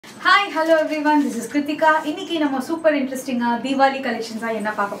Hi, hello everyone. This is Kiruthikhaa. இன்னைக்கு நம்ம super interesting Diwali collections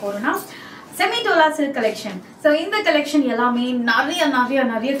என்ன பார்க்க போறோம்னா semi Dola silk collection. So இந்த collection எல்லாமே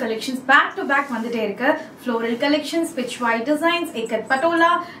நிறைய collections back to back வந்துட்டே இருக்கு. Floral collections, Pichwai designs, ikat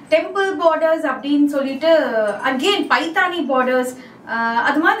patola, temple borders அப்படினு சொல்லிட்டு again paithani borders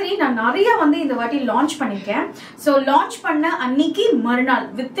அது மாதிரி நான் நிறைய வந்து இந்த வாட்டி லான்ச் பண்ணிருக்கேன். So launch பண்ண அன்னைக்கு மறுநாள்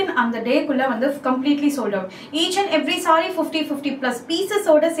within அந்த டேக்குள்ள வந்து completely sold out. Each and every saree 50 plus pieces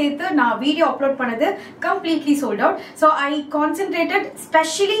ஓட சேர்த்து நான் வீடியோ அப்லோட் பண்ணது completely sold out. So I concentrated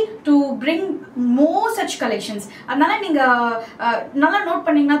specially to bring more such collections. அதனால நீங்க நல்லா நோட்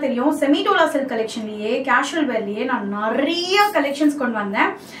பண்ணீங்கன்னா தெரியும் semi Dola silk collectionலயே casual wearலயே நான் நிறைய collections கொண்டு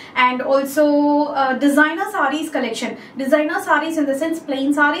வந்தேன். And also designer sarees collection. Designer sarees in the sense plain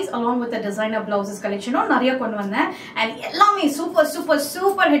sarees along with the designer blouses collection நிறைய கொண்டு வந்தேன். And எல்லாமே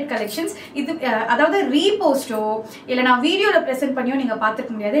super hit collections. இது அதாவது ரீபோஸ்டோ இல்ல நான் வீடியோல பிரசன்ட் பண்ணியோ நீங்க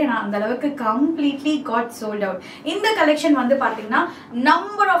பார்த்திருக்க முடியாது. ஏன்னா அந்த அளவுக்கு completely got sold out. இந்த collection வந்து பாத்தீங்கன்னா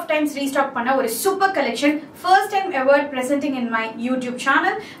number of times restock பண்ண ஒரு super collection. First time ever presenting in my YouTube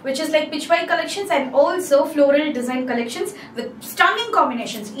channel, which is like Pichwai collections and also floral design collections with stunning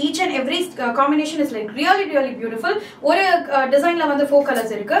combinations. Each and every combination is like really beautiful. ஒரு designல வந்து 4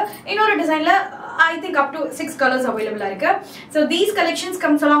 colors இருக்கு. இன்னொரு designல I think up to 6 colors available irukku. So these collections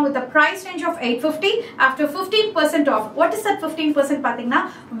comes along with the price range of 850 after 15% off. What is that 15% pathina?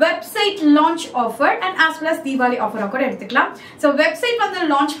 Website launch offer and as well as Diwali offer கூட எடுத்துக்கலாம். So website வந்து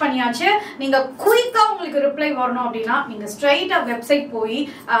launch பண்ணியாச்சு. நீங்க குயிக்கா உங்களுக்கு reply வரணும் அப்படினா நீங்க ஸ்ட்ரைட்டா வெப்சைட் போய்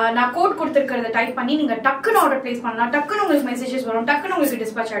நான் கோட் கொடுத்திருக்கிறத டைப் பண்ணி நீங்க டக்குன்னு ஆர்டர் பிளேஸ் பண்ணலாம். டக்குன்னு உங்களுக்கு மெசேजेस வரும். டக்குன்னு உங்களுக்கு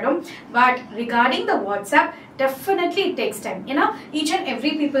டிஸ்பாட்ச் ஆயிடும். But regarding the WhatsApp definitely it takes time. You know, each and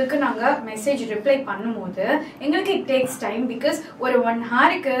every people க்கு நாங்க மெசேஜ் ரிப்ளை பண்ணும்போது எங்களுக்கு it takes time because ஒரு 1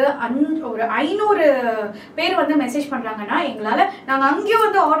 hourக்கு ஒரு 500 பேர் வந்து மெசேஜ் பண்றாங்கன்னா எங்களால நாங்க அங்கேயே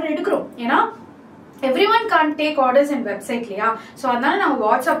வந்து ஆர்டர் எடுக்கிறோம். ஏன்னா everyone can't take orders in website liya. So அதனால நான்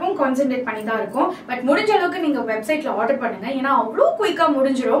வாட்ஸ்அப்பும் கான்சென்ட்ரேட் பண்ணி தான் இருக்கோம். பட் முடிஞ்ச அளவுக்கு நீங்க வெப்சைட்ல ஆர்டர் பண்ணுங்க. ஏன்னா அவ்வளோ குயிக்கா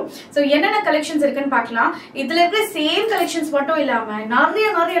முடிஞ்சிரும். ஸோ என்னென்ன கலெக்ஷன்ஸ் இருக்குன்னு பார்க்கலாம். இதுல இருக்கிற சேம் கலெக்ஷன்ஸ் மட்டும் இல்லாம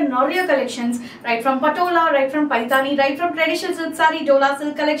நிறைய collections right from patola, right from Paithani, right from traditional silk sorry, Dola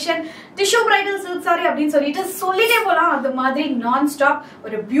silk collection, tissue bridal silk sorry அப்படின்னு சொல்லிட்டு சொல்லிட்டே போலாம். அது மாதிரி நான் ஸ்டாப்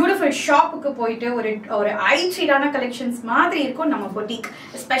ஒரு பியூட்டிஃபுல் ஷாப்புக்கு போயிட்டு ஒரு ஐ ட்ரீடான கலெக்ஷன்ஸ் மாதிரி இருக்கும் நம்ம boutique,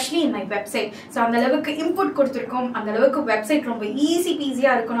 especially in my website. So அந்த அளவுக்கு இன்புட் கொடுத்திருக்கோம். அந்த அளவுக்கு வெப்சைட் ரொம்ப ஈஸி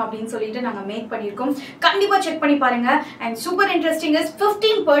பீஸியா இருக்கணும் அப்படின்னு சொல்லிட்டு நாங்க மேக் பண்ணிருக்கோம். கண்டிப்பா செக் பண்ணி பாருங்க. And super interesting is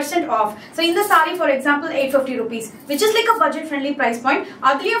 15% off. So இந்த saree for example 850 rupees which is like a budget friendly price point.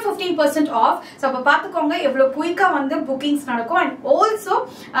 அதுலயும் 15% off. So அப்ப பாத்துக்கோங்க எவ்வளவு குயிக்கா வந்து bookings நடக்கும். And also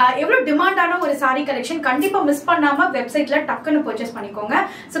எவ்வளவு டிமாண்டான ஒரு saree collection. கண்டிப்பா மிஸ் பண்ணாம வெப்சைட்ல டக்குன்னு purchase பண்ணிக்கோங்க.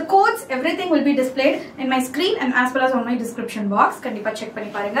 So codes everything will be displayed in my screen and as well as on my description box. கண்டிப்பா செக்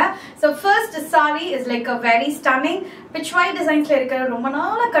பண்ணி பாருங்க. So first saree is like a very stunning Pichwai designs la irukka romba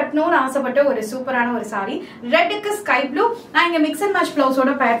naala katnonu aasapatta oru superana oru saree. Red ku sky blue na inga mix and match blouse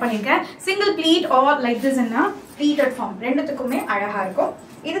oda pair பண்ணிருக்கேன். Single pleat or like this in a pleated form ரெண்டுத்துக்குமே அழகா இருக்கும்.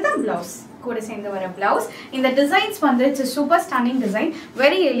 இதுதான் blouse கூட சேர்ந்து வர blouse. இந்த designs வந்து it's a super stunning design,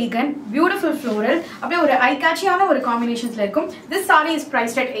 very elegant, beautiful floral, அப்படியே ஒரு eye catchy-ஆன ஒரு காம்பினேஷன்ஸ்ல இருக்கும். This saree is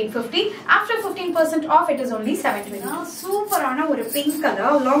priced at 850. After 15% off it is only 720. சூப்பரான ஒரு pink color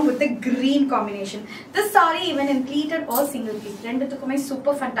along with the green combination. This saree even in pleated or single pleat ரெண்டுத்துக்குமே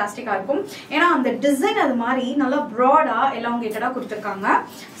super fantastic-ஆ இருக்கும். ஏன்னா அந்த டிசைன் அது மாதிரி நல்லா broad-ஆ elongated-ஆ கொடுத்திருக்காங்க.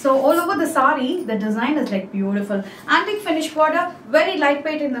 So all over the saree the design is like beautiful. Antique finish border, very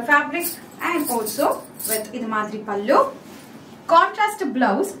lightweight in the fabric. And also with idu madri pallu, contrast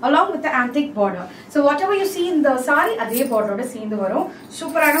blouse along with the antique border. So whatever you see in the saree adhe border oda சேர்ந்து வரும்.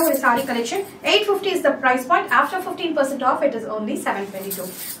 சூப்பரான ஒரு saree collection. 850 is the price point. After 15% off it is only 722.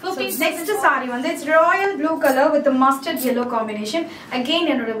 So next saree வந்து it's royal blue color with the mustard yellow combination. Again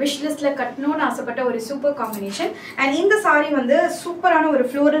என்னோட wish listல கட்டணும்னு ஆசைப்பட்ட ஒரு super combination. And இந்த saree வந்து சூப்பரான ஒரு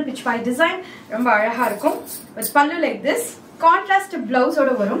floral Pichwai design, ரொம்ப அழகா இருக்கும். With pallu like this, contrast blouse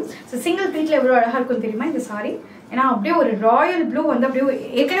ஓட வரும். So single pleatல எவ்வளவு அழகா இருக்கும் தெரியுமா இந்த saree? ஏன்னா அப்படியே ஒரு ராயல் ப்ளூ வந்து அப்படியே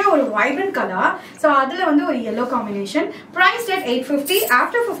ஏற்கனவே ஒரு வைப்ரண்ட் கலர். ஸோ அதில் வந்து ஒரு yellow combination. Price at 850.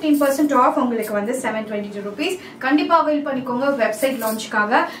 After 15% of உங்களுக்கு வந்து 722 rupees. கண்டிப்பாக அவைல் பண்ணிக்கோங்க வெப்சைட்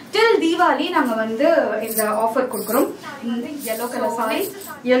லான்ச்சுக்காக. டில் தீபாவளி நாங்கள் வந்து இந்த ஆஃபர் கொடுக்குறோம். வந்து yellow colour sorry,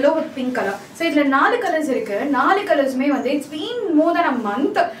 yellow with pink colour. So இதில் 4 கலர்ஸ் இருக்கு. 4 கலர்ஸுமே வந்து it's been more then a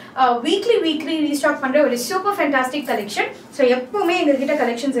month weekly restock பண்ணுற ஒரு சூப்பர் ஃபேண்டாஸ்டிக் கலெக்ஷன். ஸோ எப்பவுமே எங்ககிட்ட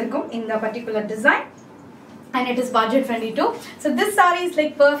கலெக்ஷன்ஸ் இருக்கும் இந்த particular design. And it is budget friendly too. So this saree is like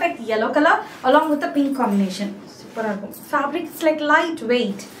perfect yellow color along with the pink combination. Super argum. Fabric is like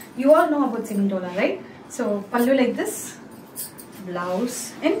lightweight. You all know about semi Dola, right? So pallu like this. blouse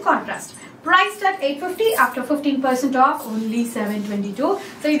in contrast. Priced at 850 after 15% off, only 722.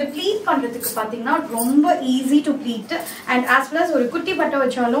 So இது pleat பண்றதுக்கு பாத்தீங்கன்னா ரொம்ப easy to pleat and as well as ஒரு குட்டி பட்டை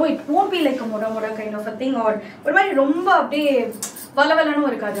வச்சாலும் it won't be like a மொட kind of a thing or ஒரு மாதிரி ரொம்ப அப்படியே வலவலன்னு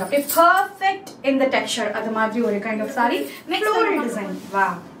இருக்காது, அப்படியே perfect in the texture. அது மாதிரி ஒரு kind of saree. Next floral design.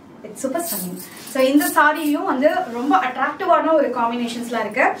 Wow. It's super stunning. So இந்த சாரியும் வந்து ரொம்ப அட்ராக்டிவான ஒரு காம்பினேஷன்ஸ்லாம்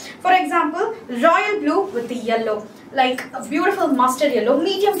இருக்கு. For example, royal blue with the yellow, like a beautiful mustard yellow,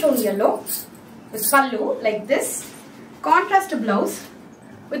 medium tone yellow with pallu like this, contrast blouse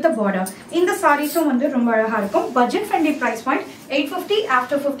with the border. இந்த சாரீஸும் வந்து ரொம்ப அழகா இருக்கும். Budget friendly price point 850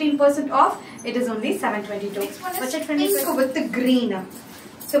 after 15% off, it is only 722. Budget friendly pink with the green.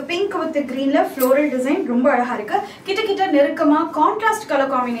 So pink with the green la floral design ரொம்ப அழகா இருக்கு. கிட்ட நெருக்கமா கான்ட்ராஸ்ட்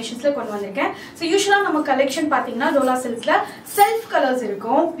கலர் காம்பினேஷன்ஸ்ல கொண்டு வந்திருக்கேன். So usually நம்ம கலெக்ஷன் பாத்தீங்கன்னா டோலா சில்க்ல செல்ஃப் கலர்ஸ்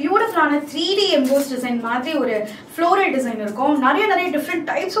இருக்கும். பியூட்டிஃபுல்லான 3D embossed design மாதிரி ஒரு floral design இருக்கும். நிறைய different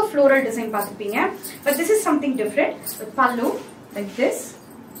types of floral design பார்த்திருப்பீங்க. But this is something different with pallu like this,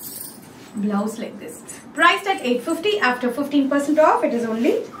 blouse like this. Priced at 850 after 15% off, it is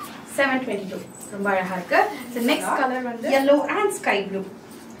only 722. ரொம்ப அழகா இருக்கு. So next color வந்து yellow and sky blue.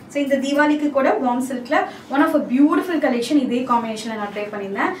 So in the Diwali ku koda warm silk la one of a beautiful collection idhe combination la na try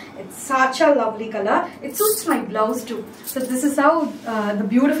pannina. It's such a lovely color. It suits my blouse too. So this is how the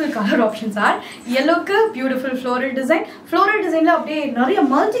beautiful color options are. Yellow ku beautiful floral design. Floral design la apdiye nariya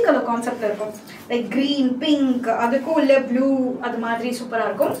multi color concept irukum. Like green, pink, adukku illa blue adu madri super ah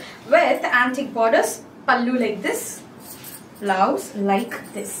irukum with antique borders, pallu like this, blouse like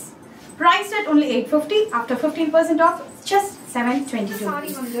this. Priced at only 850 after 15% off, just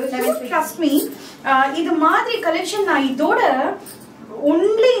 722. Trust me, இது மாதிரி collection நான் இதோட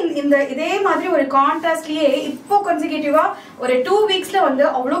only இந்த இதே மாதிரி ஒரு கான்ட்ராஸ்ட்லயே இப்போ consecutive-ஆ ஒரு 2 weeks-ல வந்து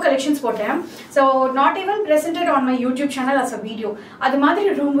அவ்ளோ collections போட்டேன். So not even presented on my YouTube channel as a video. அது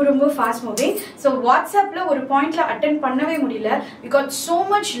மாதிரி ரொம்ப fast moving. So WhatsApp-ல ஒரு point-ல attend பண்ணவே முடியல. We got so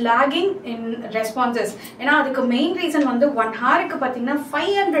much lagging in responses. ஏன்னா அதுக்கு main reason வந்து 1 hour-க்கு பாத்தீங்கன்னா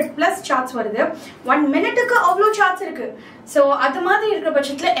 500+ charts வருது. 1 minute-க்கு அவ்ளோ charts இருக்கு. So அது மாதிரி இருக்கிற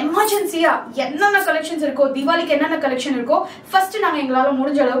பட்சத்துல எமர்ஜென்சியா என்னென்ன கலெக்ஷன்ஸ் இருக்கோ, தீபாவளிக்கு என்னென்ன கலெக்ஷன் இருக்கோ ஃபர்ஸ்ட் நாங்க எங்களால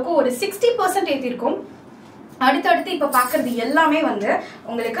முடிஞ்ச அளவுக்கு ஒரு 60% ஏத்திருக்கோம். அடுத்து இப்ப பாக்குறது எல்லாமே வந்து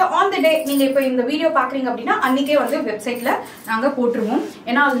உங்களுக்கு ஆன் தி டே நீங்க இப்ப இந்த வீடியோ பாக்குறீங்க அப்படின்னா அன்னைக்கே வந்து வெப்சைட்ல நாங்க போட்டுருவோம்.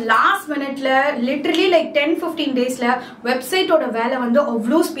 ஏன்னா லாஸ்ட் மினிட்ல லிட்டரலி லைக் 10-15 டேஸ்ல வெப்சைட்டோட வேலை வந்து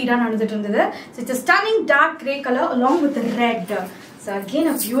அவ்வளோ ஸ்பீடா நடந்துட்டு இருந்தது. It's a stunning dark grey color along with the red. So again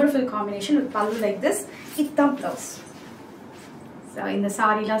a beautiful combination with pallu like this. Ittam blouse. So in the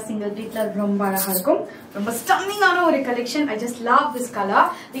saree la single pleat la romba alaga irukum. Romba stunning ana oru collection. I just love this color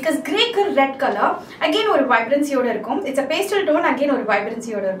because grey ku red color again oru vibrancy oda irukum. It's a pastel tone, again oru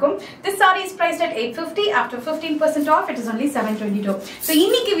vibrancy oda irukum. This saree is priced at 850 after 15% off, it is only 722. So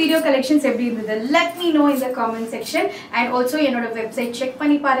இன்னைக்கு video collections எப்படி இருந்தது let me know in the comment section and also என்னோட website check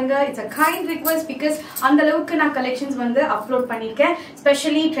பண்ணி பாருங்க. It's a kind request because அந்த அளவுக்கு நான் collections வந்து upload பண்ணிருக்கேன்.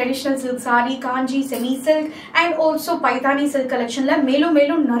 Especially traditional silk saree, kanji, semi silk and also paithani silk collection மேலும்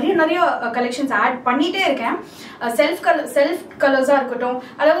நிறைய கலெக்ஷன்ஸ் ஆட் பண்ணிட்டே இருக்கேன். செல்ஃப் கலர்ஸா இருக்கட்டும்,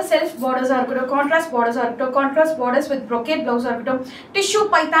 அதாவது செல்ஃப் பார்டர்ஸா இருக்கட்டும், கான்ட்ராஸ்ட் பார்டர்ஸா இருக்கட்டும், கான்ட்ராஸ்ட் பார்டர்ஸ் வித் brocade பிளவுஸா இருக்கட்டும், டிஷ்யூ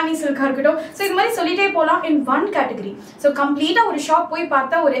பைத்தானி சில்கா இருக்கட்டும். ஸோ இது மாதிரி சொல்லிட்டே போகலாம் இன் ஒன் கேட்டகரி. ஸோ கம்ப்ளீட்டா ஒரு ஷாப் போய்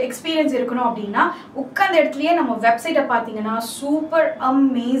பார்த்தா ஒரு எக்ஸ்பீரியன்ஸ் இருக்கணும் அப்படின்னா உட்கார்ந்த இடத்துலயே நம்ம வெப்சைட்டை பார்த்தீங்கன்னா சூப்பர்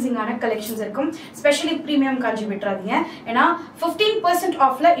அமேசிங்கான கலெக்ஷன்ஸ் இருக்கும். ஸ்பெஷலி ப்ரீமியம் காஞ்சி விட்டுறாதீங்க. ஏன்னா 15%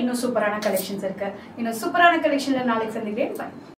 ஆஃப்ல இன்னும் சூப்பரான கலெக்ஷன்ஸ் இருக்கு. இன்னும் சூப்பரான கலெக்ஷன்ல நாளைக்கு சந்திக்கிறேன். பை.